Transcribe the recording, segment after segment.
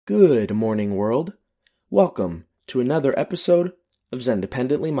Good morning, world. Welcome to another episode of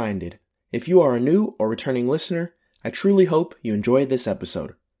Zendependently Minded. If you are a new or returning listener, I truly hope you enjoyed this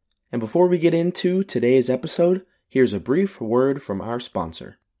episode. And before we get into today's episode, here's a brief word from our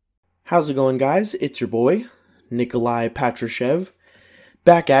sponsor. How's it going, guys? It's your boy, Nikolai Patrushev,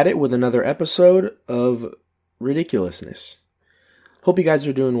 back at it with another episode of Ridiculousness. Hope you guys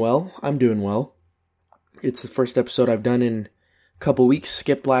are doing well. I'm doing well. It's the first episode I've done in couple weeks,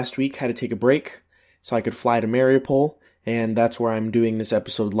 skipped last week, had to take a break so I could fly to Mariupol, and that's where I'm doing this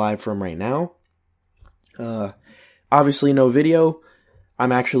episode live from right now. Obviously no video.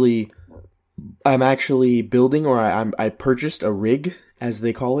 I'm actually building, or I purchased a rig, as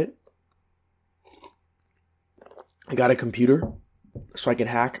they call it. I got a computer so I could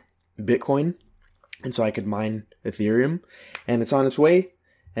hack Bitcoin and so I could mine Ethereum, and it's on its way.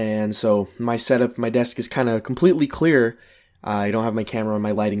 And so my setup, my desk is kind of completely clear. I don't have my camera and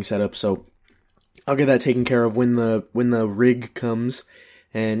my lighting set up, so I'll get that taken care of when the rig comes.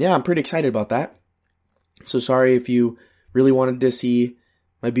 And yeah, I'm pretty excited about that. So sorry if you really wanted to see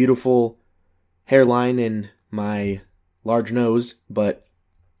my beautiful hairline and my large nose, but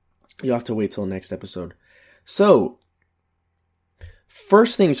you'll have to wait till the next episode. So,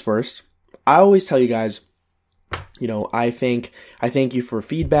 first things first, I always tell you guys, I thank you for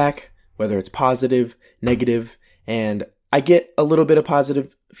feedback, whether it's positive, negative, and I get a little bit of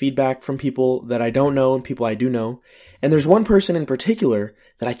positive feedback from people that I don't know and people I do know. And there's one person in particular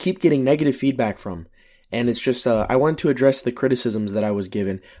that I keep getting negative feedback from. And it's just, I wanted to address the criticisms that I was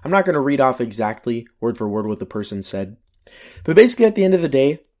given. I'm not going to read off exactly word for word what the person said. But basically at the end of the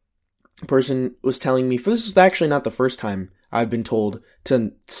day, the person was telling me, this is actually not the first time I've been told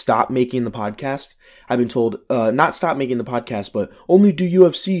to stop making the podcast. I've been told, not stop making the podcast, but only do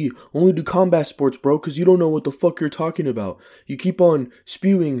UFC, only do combat sports, bro, because you don't know what the fuck you're talking about. You keep on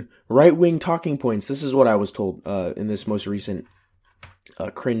spewing right-wing talking points. This is what I was told in this most recent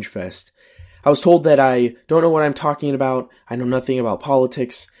cringe fest. I was told that I don't know what I'm talking about. I know nothing about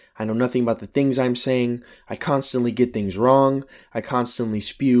politics. I know nothing about the things I'm saying. I constantly get things wrong. I constantly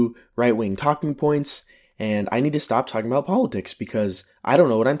spew right-wing talking points. And I need to stop talking about politics because I don't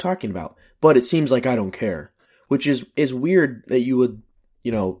know what I'm talking about. But it seems like I don't care. Which is weird that you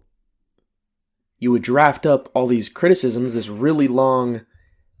would draft up all these criticisms, this really long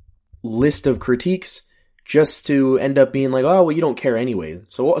list of critiques, just to end up being like, oh, well, you don't care anyway.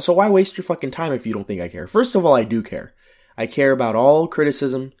 So why waste your fucking time if you don't think I care? First of all, I do care. I care about all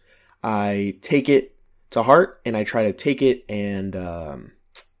criticism. I take it to heart, and I try to take it and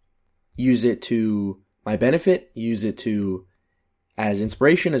use it to my benefit, use it to as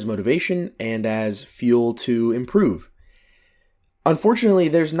inspiration, as motivation, and as fuel to improve. Unfortunately,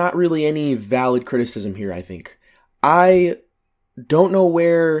 there's not really any valid criticism here, I think. I don't know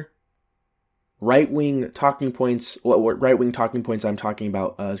where right-wing talking points, what right-wing talking points I'm talking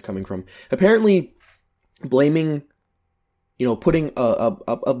about is coming from. Apparently, blaming, putting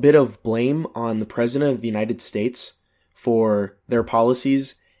a bit of blame on the President of the United States for their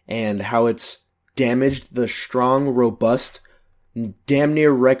policies and how it's damaged the strong, robust, damn near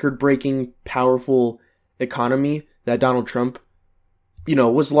record-breaking, powerful economy that Donald Trump,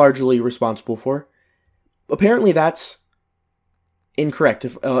 was largely responsible for. Apparently that's incorrect.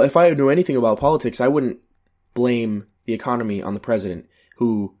 If I knew anything about politics, I wouldn't blame the economy on the president,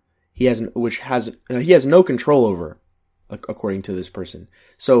 who he has no control over, according to this person.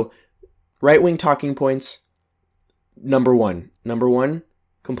 So, right-wing talking points, number one,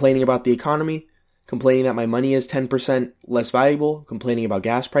 complaining about the economy, complaining that my money is 10% less valuable, complaining about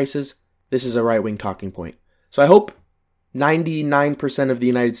gas prices. This is a right-wing talking point. So I hope 99% of the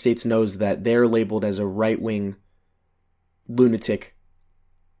United States knows that they're labeled as a right-wing lunatic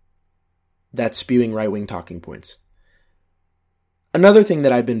that's spewing right-wing talking points. Another thing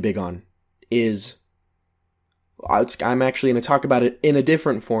that I've been big on is, I'm actually going to talk about it in a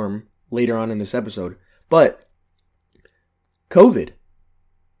different form later on in this episode, but COVID.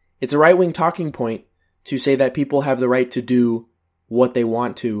 It's a right-wing talking point to say that people have the right to do what they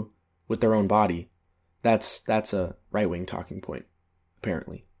want to with their own body. That's a right-wing talking point,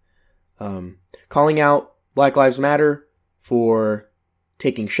 apparently. Calling out Black Lives Matter for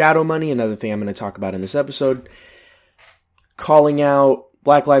taking shadow money, another thing I'm going to talk about in this episode. Calling out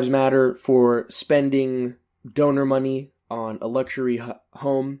Black Lives Matter for spending donor money on a luxury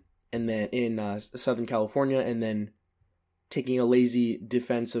home and then in Southern California, and then taking a lazy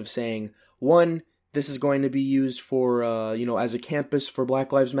defense of saying, one, this is going to be used for, as a campus for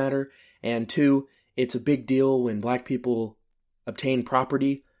Black Lives Matter, and two, it's a big deal when black people obtain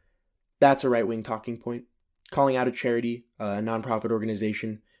property. That's a right-wing talking point. Calling out a charity, a nonprofit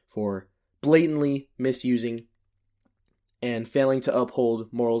organization, for blatantly misusing and failing to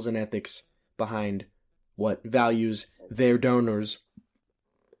uphold morals and ethics behind what values their donors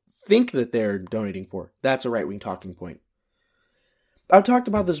think that they're donating for. That's a right-wing talking point. I've talked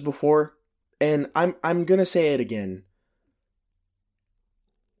about this before, and I'm gonna say it again.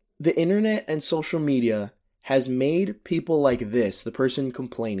 The internet and social media has made people like this, the person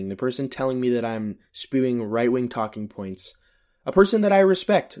complaining, the person telling me that I'm spewing right-wing talking points, a person that I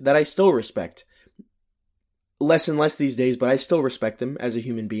respect, that I still respect. Less and less these days, but I still respect them as a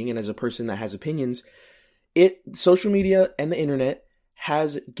human being and as a person that has opinions. Social media and the internet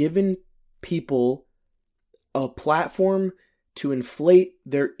has given people a platform to inflate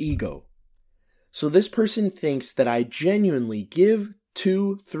their ego. So this person thinks that I genuinely give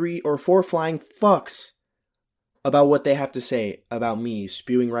 2, 3, or 4 flying fucks about what they have to say about me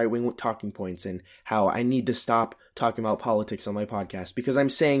spewing right-wing talking points and how I need to stop talking about politics on my podcast because I'm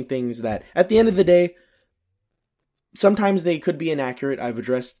saying things that, at the end of the day, sometimes they could be inaccurate. I've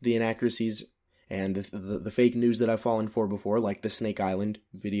addressed the inaccuracies and the fake news that I've fallen for before, like the Snake Island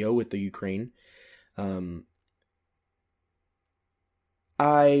video with the Ukraine.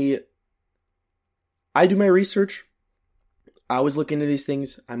 I do my research. I always look into these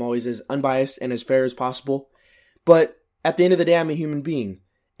things. I'm always as unbiased and as fair as possible. But at the end of the day, I'm a human being.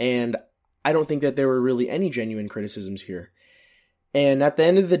 And I don't think that there were really any genuine criticisms here. And at the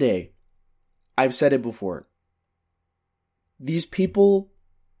end of the day, I've said it before. These people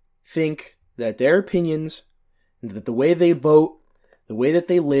think that their opinions, that the way they vote, the way that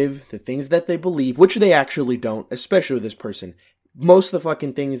they live, the things that they believe, which they actually don't, especially this person. Most of the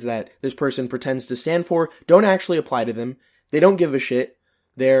fucking things that this person pretends to stand for don't actually apply to them. They don't give a shit.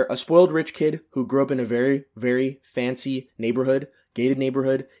 They're a spoiled rich kid who grew up in a very, very fancy neighborhood, gated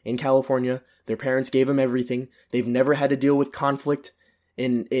neighborhood in California. Their parents gave them everything. They've never had to deal with conflict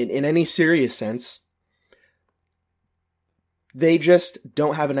in any serious sense. They just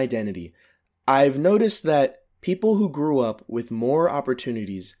don't have an identity. I've noticed that people who grew up with more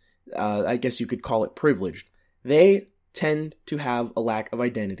opportunities, I guess you could call it privileged, they tend to have a lack of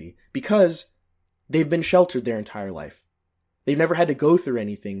identity because they've been sheltered their entire life. They've never had to go through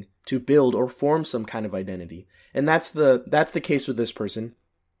anything to build or form some kind of identity. And that's the case with this person.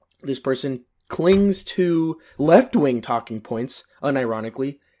 This person clings to left-wing talking points,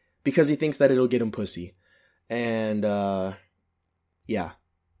 unironically, because he thinks that it'll get him pussy. And, yeah.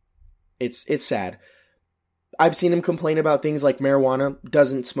 It's sad. I've seen him complain about things like marijuana,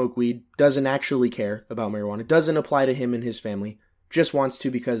 doesn't smoke weed, doesn't actually care about marijuana, doesn't apply to him and his family, just wants to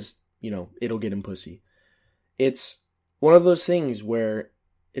because, it'll get him pussy. It's one of those things where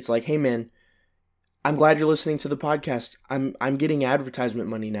it's like, hey man, I'm glad you're listening to the podcast. I'm getting advertisement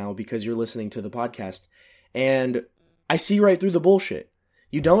money now because you're listening to the podcast. And I see right through the bullshit.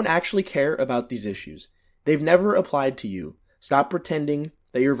 You don't actually care about these issues. They've never applied to you. Stop pretending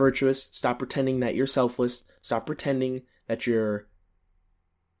that you're virtuous. Stop pretending that you're selfless. Stop pretending that you're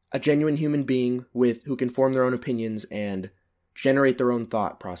a genuine human being who can form their own opinions and generate their own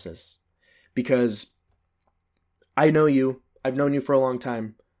thought process. Because I know you. I've known you for a long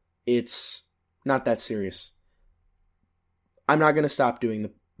time. It's not that serious. I'm not going to stop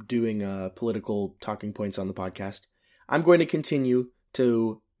doing political talking points on the podcast. I'm going to continue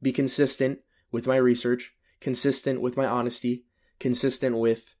to be consistent with my research, consistent with my honesty, consistent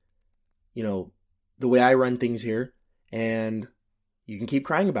with, the way I run things here, and you can keep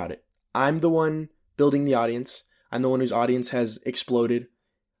crying about it. I'm the one building the audience. I'm the one whose audience has exploded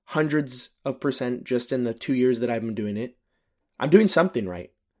hundreds of % just in the 2 years that I've been doing it. I'm doing something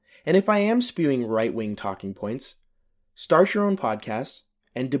right. And if I am spewing right-wing talking points, start your own podcast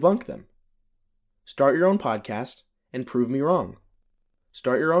and debunk them. Start your own podcast and prove me wrong.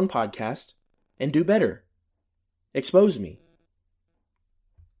 Start your own podcast and do better. Expose me.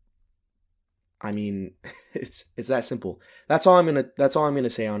 I mean, it's that simple. That's all I'm gonna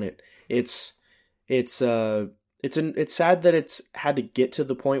say on it. It's sad that it's had to get to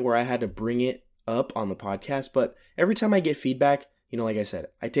the point where I had to bring it up on the podcast, but every time I get feedback, like I said,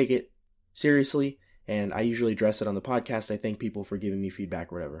 I take it seriously and I usually address it on the podcast. I thank people for giving me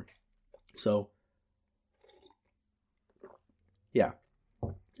feedback or whatever. So, yeah.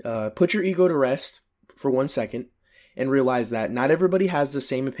 Put your ego to rest for 1 second and realize that not everybody has the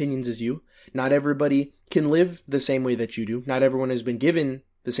same opinions as you. Not everybody can live the same way that you do. Not everyone has been given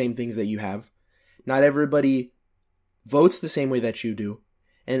the same things that you have. Not everybody votes the same way that you do.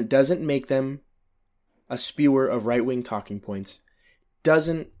 And it doesn't make them a spewer of right-wing talking points.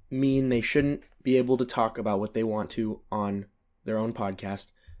 Doesn't mean they shouldn't be able to talk about what they want to on their own podcast.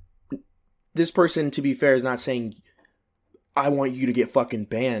 This person, to be fair, is not saying I want you to get fucking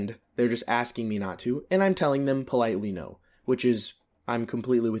banned. They're just asking me not to, and I'm telling them politely no, which is, I'm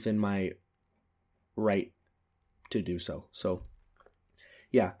completely within my right to do so. So,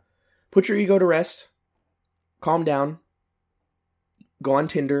 yeah. Put your ego to rest. Calm down. Go on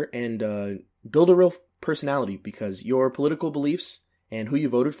Tinder and build a real personality, because your political beliefs and who you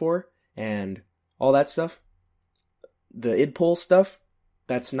voted for and all that stuff, the id poll stuff,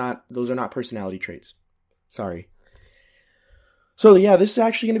 those are not personality traits. Sorry. So yeah, this is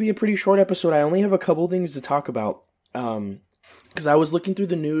actually going to be a pretty short episode. I only have a couple things to talk about. Because I was looking through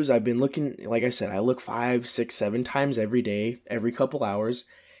the news. I've been looking, like I said, I look 5, 6, 7 times every day, every couple hours,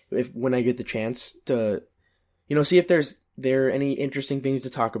 when I get the chance to, see if there are any interesting things to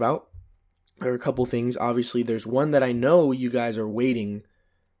talk about. There are a couple things. Obviously, there's one that I know you guys are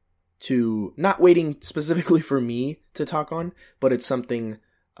not waiting specifically for me to talk on, but it's something,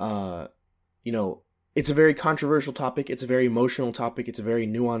 it's a very controversial topic. It's a very emotional topic. It's a very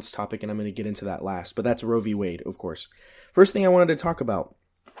nuanced topic, and I'm going to get into that last. But that's Roe v. Wade, of course. First thing I wanted to talk about.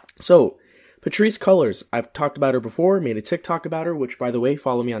 So, Patrisse Cullors. I've talked about her before, made a TikTok about her, which, by the way,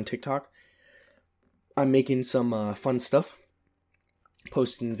 follow me on TikTok. I'm making some fun stuff.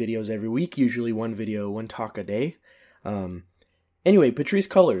 Posting videos every week, usually one video, one talk a day. Anyway, Patrisse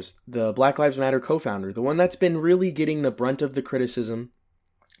Cullors, the Black Lives Matter co-founder, the one that's been really getting the brunt of the criticism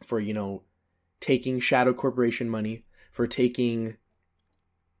for, taking shadow corporation money, for taking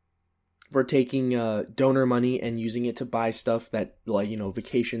donor money and using it to buy stuff that,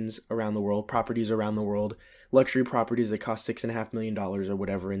 vacations around the world, properties around the world, luxury properties that cost $6.5 million or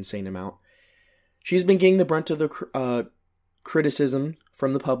whatever insane amount. She's been getting the brunt of the criticism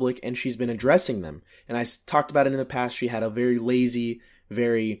from the public, and she's been addressing them. And I talked about it in the past. She had a very lazy,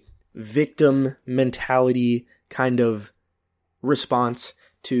 very victim mentality kind of response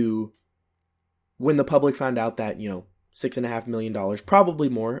to when the public found out that, $6.5 million, probably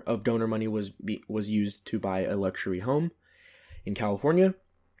more, of donor money was used to buy a luxury home in California.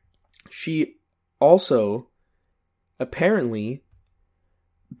 She also apparently,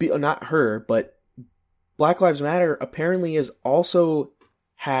 not her, but Black Lives Matter apparently has also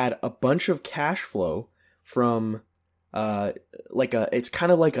had a bunch of cash flow from it's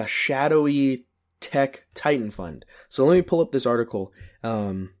kind of like a shadowy tech titan fund. So let me pull up this article.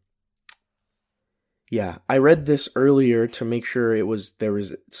 Yeah, I read this earlier to make sure there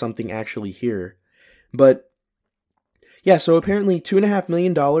was something actually here. But yeah, so apparently $2.5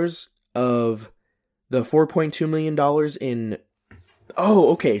 million of the $4.2 million in...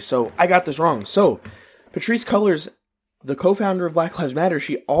 Oh, okay, so I got this wrong. So Patrisse Cullors, the co-founder of Black Lives Matter,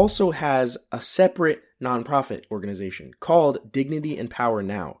 she also has a separate nonprofit organization called Dignity and Power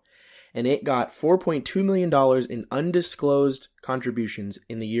Now. And it got $4.2 million in undisclosed contributions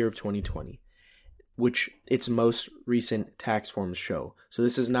in the year of 2020. Which its most recent tax forms show. So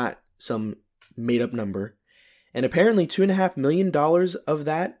this is not some made-up number. And apparently $2.5 million of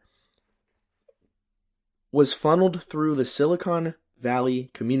that was funneled through the Silicon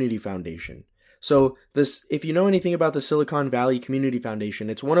Valley Community Foundation. So this, if you know anything about the Silicon Valley Community Foundation,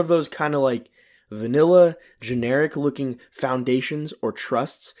 it's one of those kind of like vanilla, generic-looking foundations or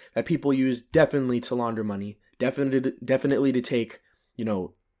trusts that people use definitely to launder money, definitely to take,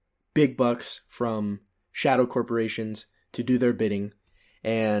 big bucks from shadow corporations to do their bidding.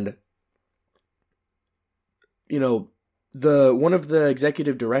 And one of the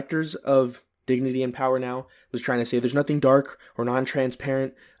executive directors of Dignity and Power Now was trying to say there's nothing dark or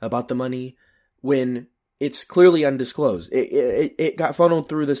non-transparent about the money when it's clearly undisclosed. It got funneled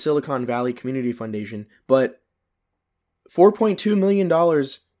through the Silicon Valley Community Foundation, but $4.2 million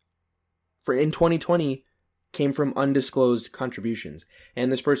in 2020 came from undisclosed contributions.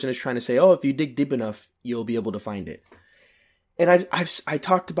 And this person is trying to say, oh, if you dig deep enough, you'll be able to find it. And I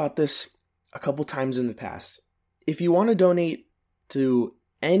talked about this a couple times in the past. If you want to donate to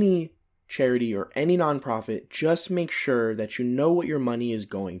any charity or any nonprofit, just make sure that you know what your money is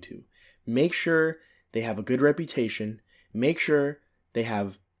going to. Make sure they have a good reputation. Make sure they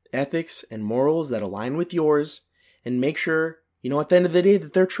have ethics and morals that align with yours. And make sure, at the end of the day,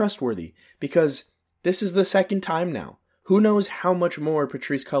 that they're trustworthy. Because this is the second time now. Who knows how much more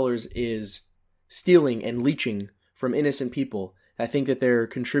Patrisse Cullors is stealing and leeching from innocent people that think that they're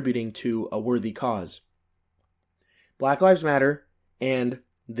contributing to a worthy cause. Black Lives Matter and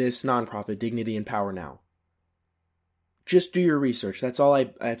this nonprofit, Dignity and Power Now. Just do your research. That's all I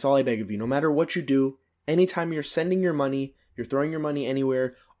beg of you. No matter what you do, anytime you're sending your money, you're throwing your money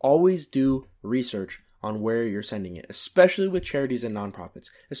anywhere, always do research on where you're sending it, especially with charities and nonprofits,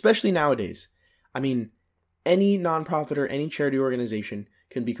 especially nowadays. I mean, any nonprofit or any charity organization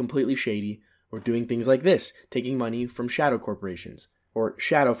can be completely shady or doing things like this, taking money from shadow corporations or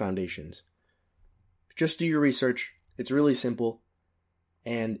shadow foundations. Just do your research. It's really simple.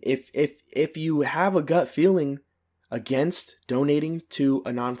 And if you have a gut feeling against donating to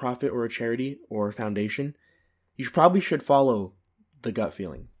a nonprofit or a charity or a foundation, you probably should follow the gut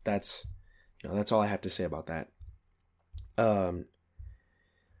feeling. That's all I have to say about that. Well,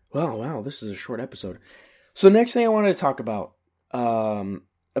 wow, this is a short episode. So next thing I wanted to talk about,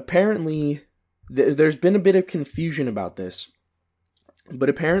 apparently there's been a bit of confusion about this, but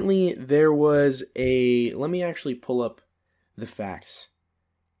apparently there was let me actually pull up the facts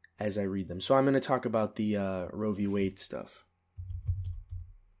as I read them. So I'm going to talk about the Roe v. Wade stuff.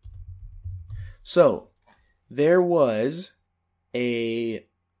 So there was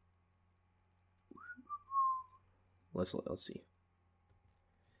let's see.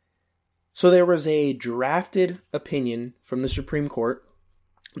 So there was a drafted opinion from the Supreme Court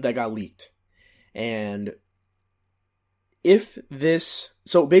that got leaked. And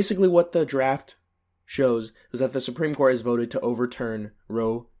so basically what the draft shows is that the Supreme Court has voted to overturn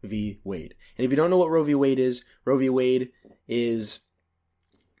Roe v. Wade. And if you don't know what Roe v. Wade is,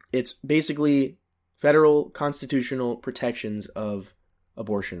 it's basically federal constitutional protections of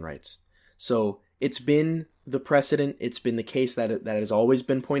abortion rights. So it's been the precedent, it's been the case that has always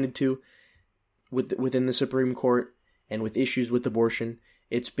been pointed to within the Supreme Court and with issues with abortion.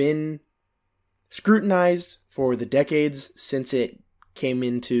 It's been scrutinized for the decades since it came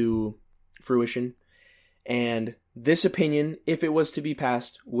into fruition. And this opinion, if it was to be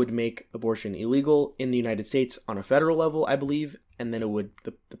passed, would make abortion illegal in the United States on a federal level, I believe, and then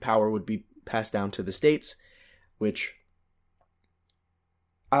the power would be passed down to the states, which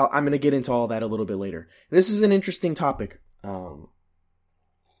I'm going to get into all that a little bit later. This is an interesting topic.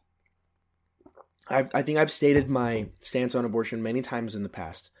 I think I've stated my stance on abortion many times in the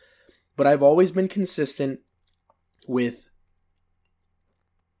past, but I've always been consistent with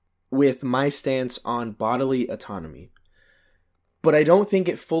my stance on bodily autonomy. But I don't think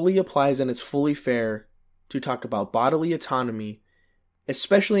it fully applies and it's fully fair to talk about bodily autonomy,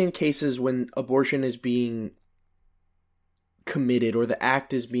 especially in cases when abortion is being committed or the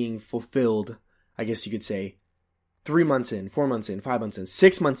act is being fulfilled, I guess you could say, 3 months in, 4 months in, 5 months in,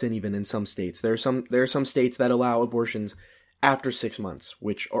 6 months in, even in some states. There are some states that allow abortions after 6 months,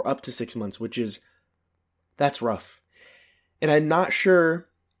 or up to 6 months, that's rough. And I'm not sure,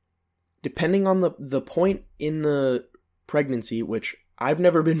 depending on the point in the pregnancy, which I've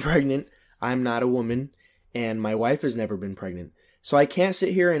never been pregnant, I'm not a woman, and my wife has never been pregnant. So I can't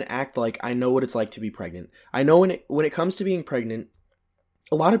sit here and act like I know what it's like to be pregnant. I know when it comes to being pregnant,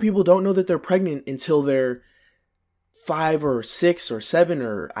 a lot of people don't know that they're pregnant until they're 5 or 6 or 7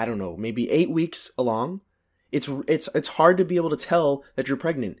 or I don't know, maybe 8 weeks along. It's hard to be able to tell that you're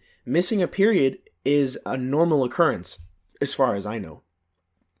pregnant. Missing a period is a normal occurrence, as far as I know.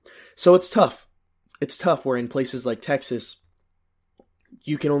 So it's tough. It's tough where in places like Texas,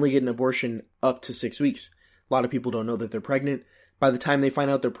 you can only get an abortion up to 6 weeks. A lot of people don't know that they're pregnant. By the time they find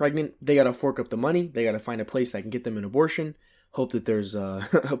out they're pregnant, they got to fork up the money. They got to find a place that can get them an abortion, hope that there's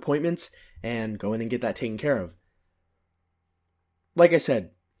appointments, and go in and get that taken care of. Like I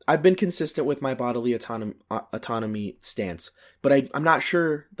said, I've been consistent with my bodily autonomy stance, but I'm not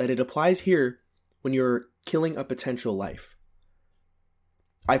sure that it applies here when you're killing a potential life.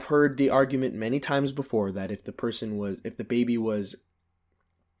 I've heard the argument many times before that if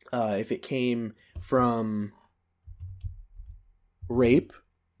it came from rape,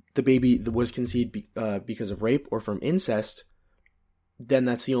 the baby was conceived because of rape or from incest, then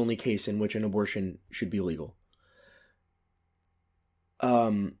that's the only case in which an abortion should be legal.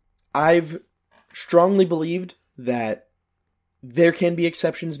 I've strongly believed that there can be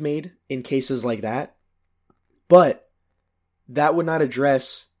exceptions made in cases like that, but that would not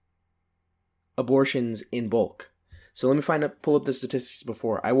address abortions in bulk. So let me pull up the statistics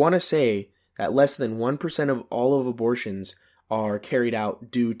before. I want to say that less than 1% of all of abortions are carried out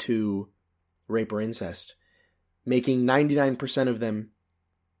due to rape or incest, making 99% of them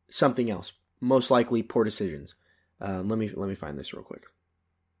something else, most likely poor decisions. Let me find this real quick.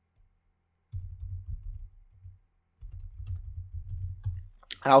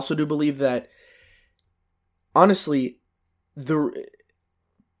 I also do believe that, honestly,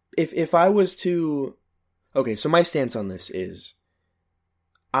 if I was to... Okay, so my stance on this is,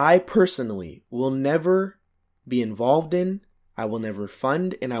 I personally will never be involved in, I will never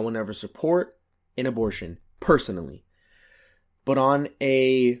fund, and I will never support an abortion, personally. But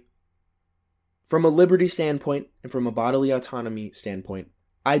from a liberty standpoint and from a bodily autonomy standpoint,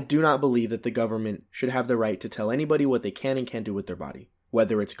 I do not believe that the government should have the right to tell anybody what they can and can't do with their body,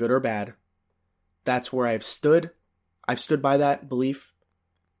 whether it's good or bad. that's where I've stood. I've stood by that belief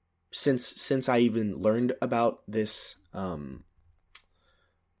since I even learned about this.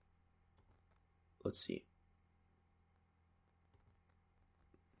 Let's see.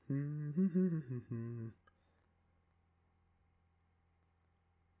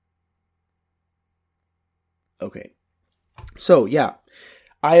 Okay. So yeah,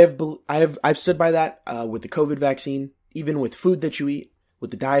 I've stood by that with the COVID vaccine, even with food that you eat,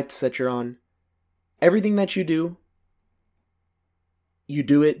 with the diets that you're on, everything that you do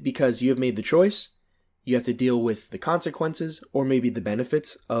it because you have made the choice. You have to deal with the consequences or maybe the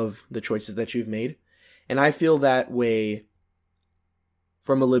benefits of the choices that you've made. And I feel that way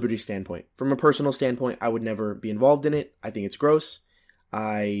from a liberty standpoint. From a personal standpoint, I would never be involved in it. I think it's gross.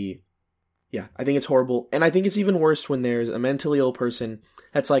 I think it's horrible. And I think it's even worse when there's a mentally ill person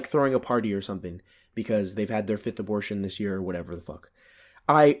that's like throwing a party or something because they've had their 5th abortion this year or whatever the fuck.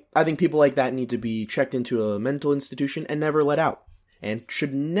 I think people like that need to be checked into a mental institution and never let out. And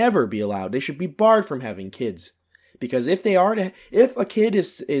should never be allowed. They should be barred from having kids. Because if a kid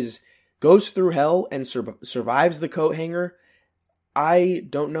goes through hell and survives the coat hanger, I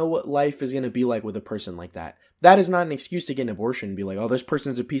don't know what life is going to be like with a person like that. That is not an excuse to get an abortion and be like, oh, this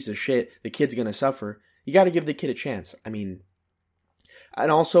person's a piece of shit. The kid's going to suffer. You got to give the kid a chance. I mean, and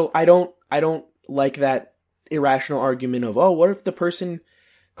also I don't like that irrational argument of, oh, what if the person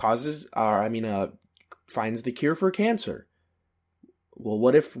finds the cure for cancer? Well,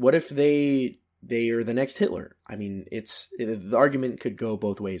 what if they are the next Hitler? I mean, the argument could go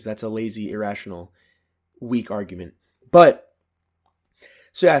both ways. That's a lazy, irrational, weak argument. But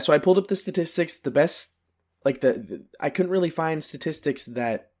so I pulled up the statistics. The best, I couldn't really find statistics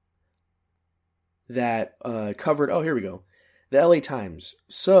that covered. Oh, here we go. The LA Times.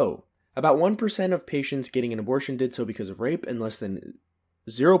 So about 1% of patients getting an abortion did so because of rape, and less than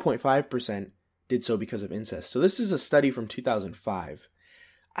 0.5% did so because of incest. So this is a study from 2005.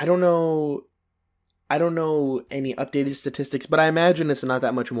 I don't know any updated statistics, but I imagine it's not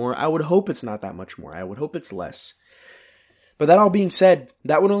that much more. I would hope it's not that much more. I would hope it's less. But that all being said,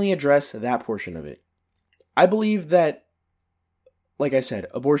 that would only address that portion of it. I believe that, like I said,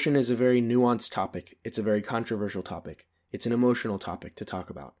 abortion is a very nuanced topic. It's a very controversial topic. It's an emotional topic to talk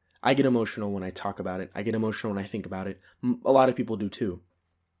about. I get emotional when I talk about it. I get emotional when I think about it. A lot of people do too.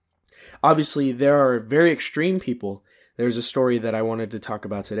 Obviously, there are very extreme people. There's a story that I wanted to talk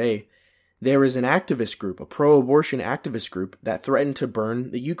about today. There is an activist group, a pro-abortion activist group, that threatened to burn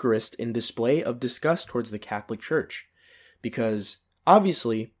the Eucharist in display of disgust towards the Catholic Church. Because,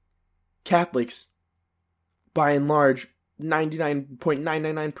 obviously, Catholics, by and large,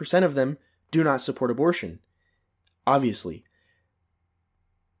 99.999% of them do not support abortion. Obviously.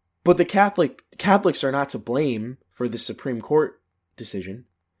 But the Catholics are not to blame for the Supreme Court decision.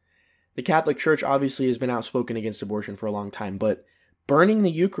 The Catholic Church obviously has been outspoken against abortion for a long time, but burning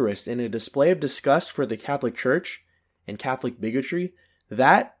the Eucharist in a display of disgust for the Catholic Church and Catholic bigotry,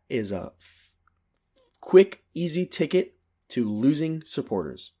 that is a quick, easy ticket to losing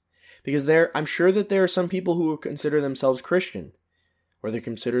supporters. Because I'm sure that there are some people who consider themselves Christian, or they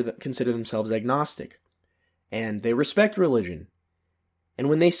consider themselves agnostic, and they respect religion. And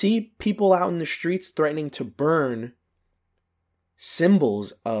when they see people out in the streets threatening to burn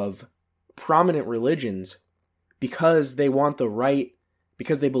symbols of prominent religions because they want the right,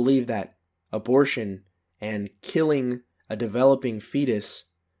 because they believe that abortion and killing a developing fetus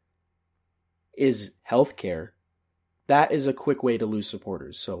is healthcare, that is a quick way to lose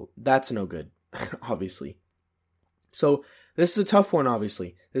supporters. So that's no good, obviously. So this is a tough one,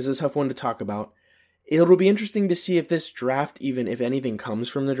 obviously. This is a tough one to talk about. It'll be interesting to see if this draft, even if anything comes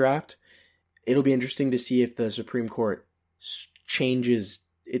from the draft, it'll be interesting to see if the Supreme Court changes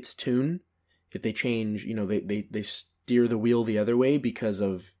its tune, if they change, they steer the wheel the other way because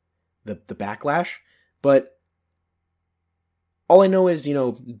of the backlash. But all I know is,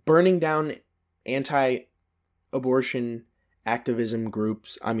 burning down anti-abortion activism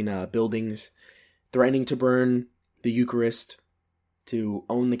groups, buildings, threatening to burn the Eucharist, to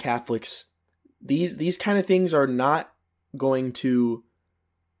own the Catholics, these kind of things are not going to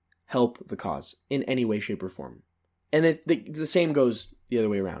help the cause in any way, shape, or form. And the same goes the other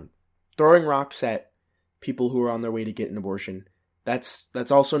way around. Throwing rocks at people who are on their way to get an abortion, that's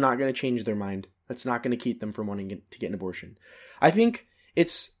also not going to change their mind. That's not going to keep them from wanting to get an abortion. I think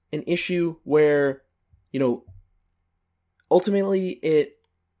it's an issue where, ultimately it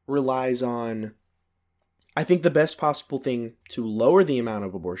relies on, I think the best possible thing to lower the amount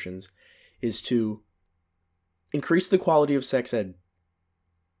of abortions is to increase the quality of sex ed.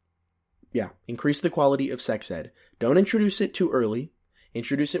 Yeah, increase the quality of sex ed. Don't introduce it too early.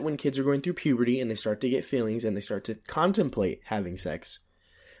 Introduce it when kids are going through puberty and they start to get feelings and they start to contemplate having sex.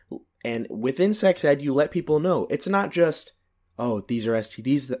 And within sex ed, you let people know it's not just, oh, these are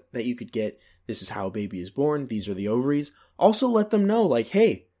STDs that you could get. This is how a baby is born. These are the ovaries. Also let them know, like,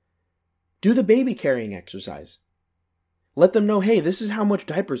 hey, do the baby carrying exercise. Let them know, hey, this is how much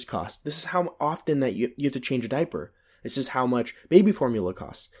diapers cost. This is how often that you have to change a diaper. This is how much baby formula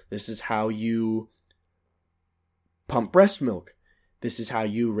costs. This is how you pump breast milk. This is how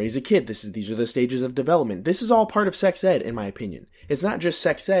you raise a kid. These are the stages of development. This is all part of sex ed, in my opinion. It's not just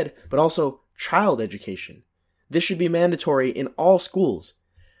sex ed, but also child education. This should be mandatory in all schools.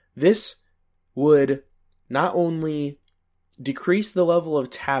 This would not only decrease the level of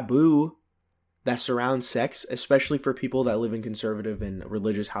taboo that surrounds sex, especially for people that live in conservative and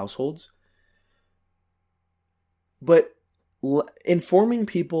religious households, but informing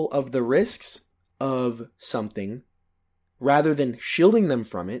people of the risks of something rather than shielding them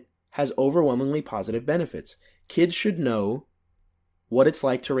from it has overwhelmingly positive benefits. Kids should know what it's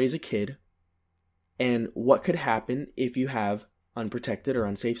like to raise a kid and what could happen if you have unprotected or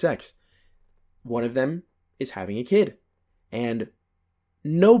unsafe sex. One of them is having a kid. And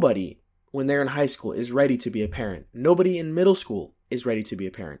nobody, when they're in high school, is ready to be a parent. Nobody in middle school is ready to be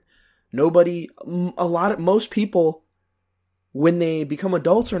a parent. Most people, when they become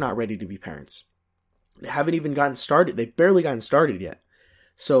adults, are not ready to be parents. They haven't even gotten started. They've barely gotten started yet.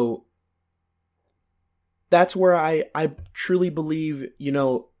 So that's where I truly believe,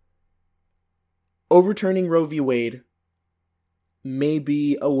 overturning Roe v. Wade may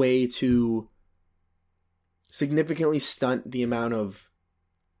be a way to significantly stunt the amount of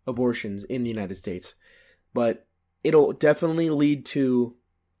abortions in the United States. But it'll definitely lead to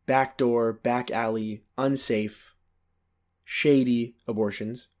backdoor, back alley, unsafe, shady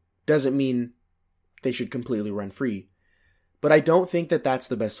abortions. Doesn't mean they should completely run free. But I don't think that that's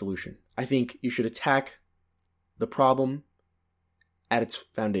the best solution. I think you should attack the problem at its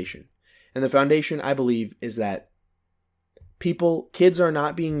foundation. And the foundation, I believe, is that kids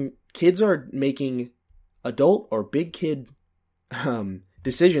are making adult or big kid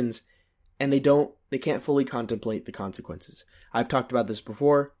decisions, and they can't fully contemplate the consequences. I've talked about this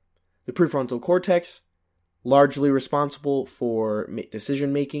before. The prefrontal cortex, largely responsible for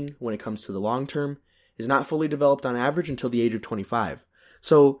decision making when it comes to the long term, is not fully developed on average until the age of 25.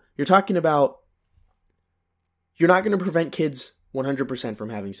 So you're talking about, you're not going to prevent kids 100% from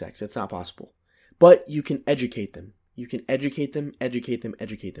having sex. It's not possible. But you can educate them. You can educate them.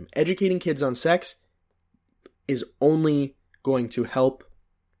 Educating kids on sex is only going to help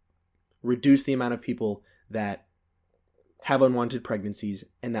reduce the amount of people that have unwanted pregnancies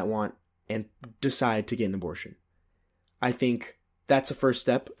and that want and decide to get an abortion. I think that's a first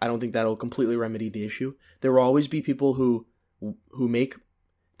step. I don't think that'll completely remedy the issue. There will always be people who make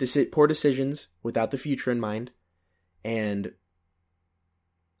poor decisions without the future in mind, and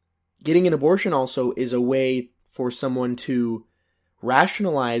getting an abortion also is a way for someone to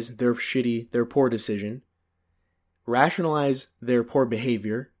rationalize their poor decision, rationalize their poor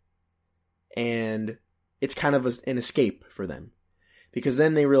behavior, and it's kind of an escape for them. Because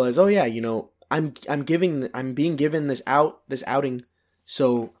then they realize, oh yeah, I'm being given this outing,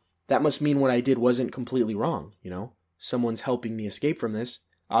 so that must mean what I did wasn't completely wrong, Someone's helping me escape from this.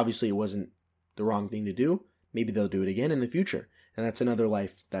 Obviously it wasn't the wrong thing to do. Maybe they'll do it again in the future. And that's another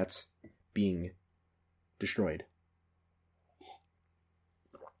life that's being destroyed.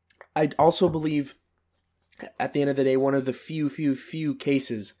 I also believe, at the end of the day, one of the few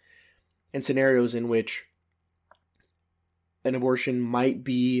cases and scenarios in which an abortion might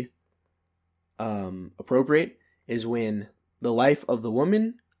be appropriate is when the life of the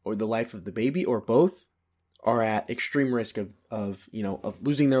woman or the life of the baby or both are at extreme risk of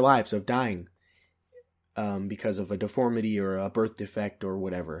losing their lives, of dying because of a deformity or a birth defect or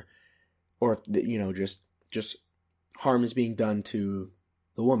whatever, or just harm is being done to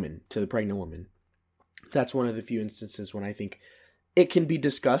the pregnant woman. That's one of the few instances when I think it can be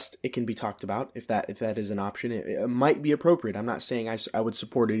discussed, it can be talked about. If that is an option, it might be appropriate. I'm not saying I would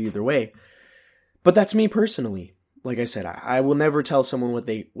support it either way, but that's me personally. Like I said, I will never tell someone what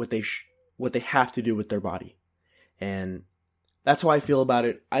they have to do with their body, and that's how I feel about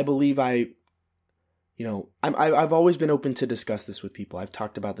it. I believe I've always been open to discuss this with people. I've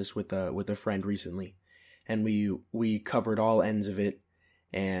talked about this with a friend recently, and we covered all ends of it,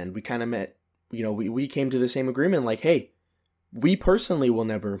 and we kind of met. We came to the same agreement, like, hey, we personally will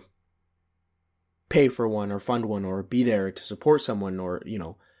never pay for one or fund one or be there to support someone or,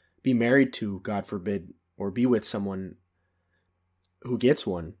 be married to, God forbid, or be with someone who gets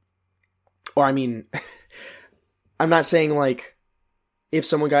one. Or, I'm not saying like if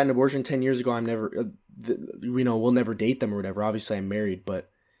someone got an abortion 10 years ago, I'm never, we'll never date them or whatever. Obviously, I'm married, but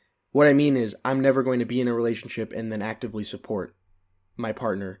what I mean is I'm never going to be in a relationship and then actively support my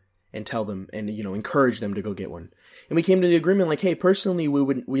partner and tell them and, encourage them to go get one. And we came to the agreement like, hey, personally,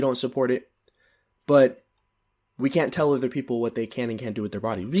 we don't support it, but we can't tell other people what they can and can't do with their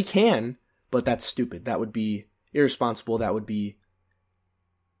body. We can, but that's stupid. That would be irresponsible. That would be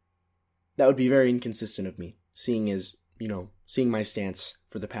very inconsistent of me, seeing my stance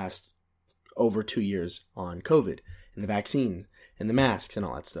for the past over 2 years on COVID and the vaccine and the masks and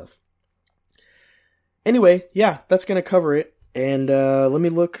all that stuff. Anyway, yeah, that's going to cover it. And let me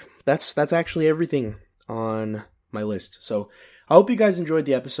look. That's actually everything on my list. So I hope you guys enjoyed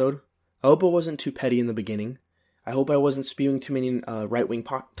the episode. I hope it wasn't too petty in the beginning. I hope I wasn't spewing too many right-wing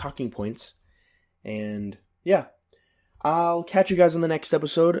talking points. And yeah, I'll catch you guys on the next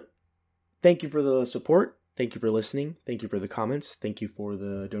episode. Thank you for the support. Thank you for listening. Thank you for the comments. Thank you for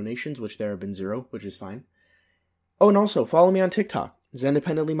the donations, which there have been 0, which is fine. Oh, and also follow me on TikTok,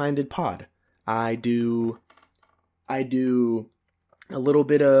 Zendependently Minded Pod. I do a little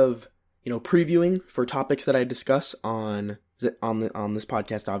bit of, previewing for topics that I discuss on this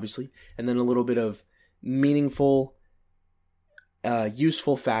podcast, obviously, and then a little bit of meaningful,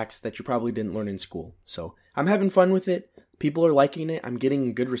 useful facts that you probably didn't learn in school. So I'm having fun with it. People are liking it. I'm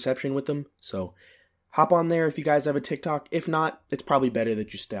getting good reception with them. So hop on there if you guys have a TikTok. If not, it's probably better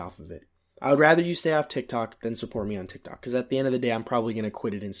that you stay off of it. I would rather you stay off TikTok than support me on TikTok, because at the end of the day, I'm probably going to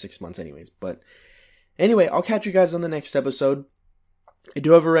quit it in 6 months anyways. But anyway, I'll catch you guys on the next episode. I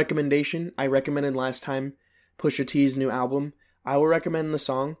do have a recommendation. I recommended last time Pusha T's new album. I will recommend the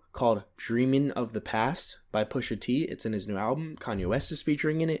song called Dreamin' of the Past by Pusha T. It's in his new album. Kanye West is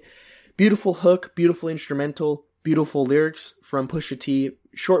featuring in it. Beautiful hook, beautiful instrumental, beautiful lyrics from Pusha T.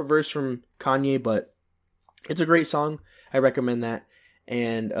 Short verse from Kanye, but it's a great song. I recommend that.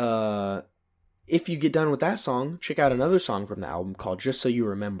 And if you get done with that song, check out another song from the album called Just So You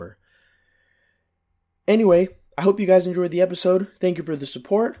Remember. Anyway, I hope you guys enjoyed the episode. Thank you for the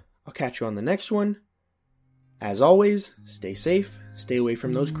support. I'll catch you on the next one. As always, stay safe. Stay away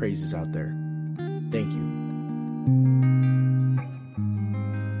from those crazies out there. Thank you.